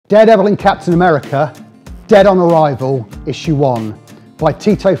Daredevil and Captain America, Dead on Arrival, Issue 1, by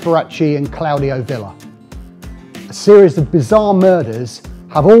Tito Ferracci and Claudio Villa. A series of bizarre murders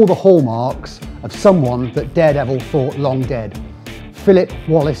have all the hallmarks of someone that Daredevil thought long dead. Philip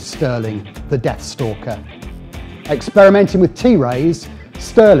Wallace Sterling, the Death Stalker. Experimenting with T-rays,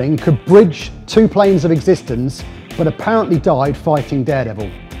 Sterling could bridge two planes of existence, but apparently died fighting Daredevil.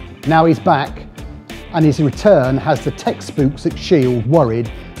 Now he's back, and his return has the tech spooks at S.H.I.E.L.D.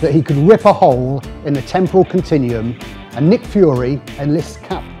 worried that he could rip a hole in the temporal continuum, and Nick Fury enlists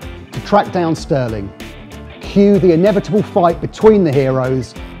Cap to track down Sterling. Cue the inevitable fight between the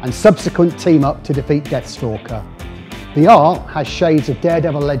heroes and subsequent team up to defeat Deathstalker. The art has shades of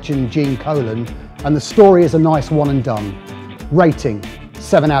Daredevil legend Gene Colan, and the story is a nice one and done. Rating,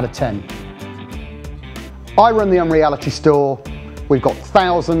 7 out of 10. I run the Unreality store. We've got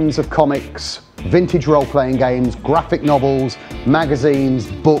thousands of comics, vintage role-playing games, graphic novels,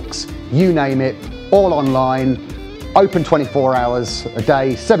 magazines, books, you name it, all online. Open 24 hours a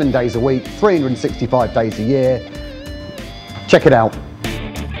day, 7 days a week, 365 days a year. Check it out.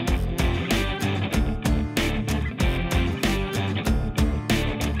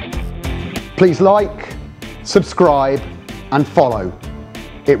 Please like, subscribe and follow.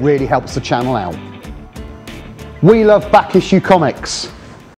 It really helps the channel out. We love back issue comics.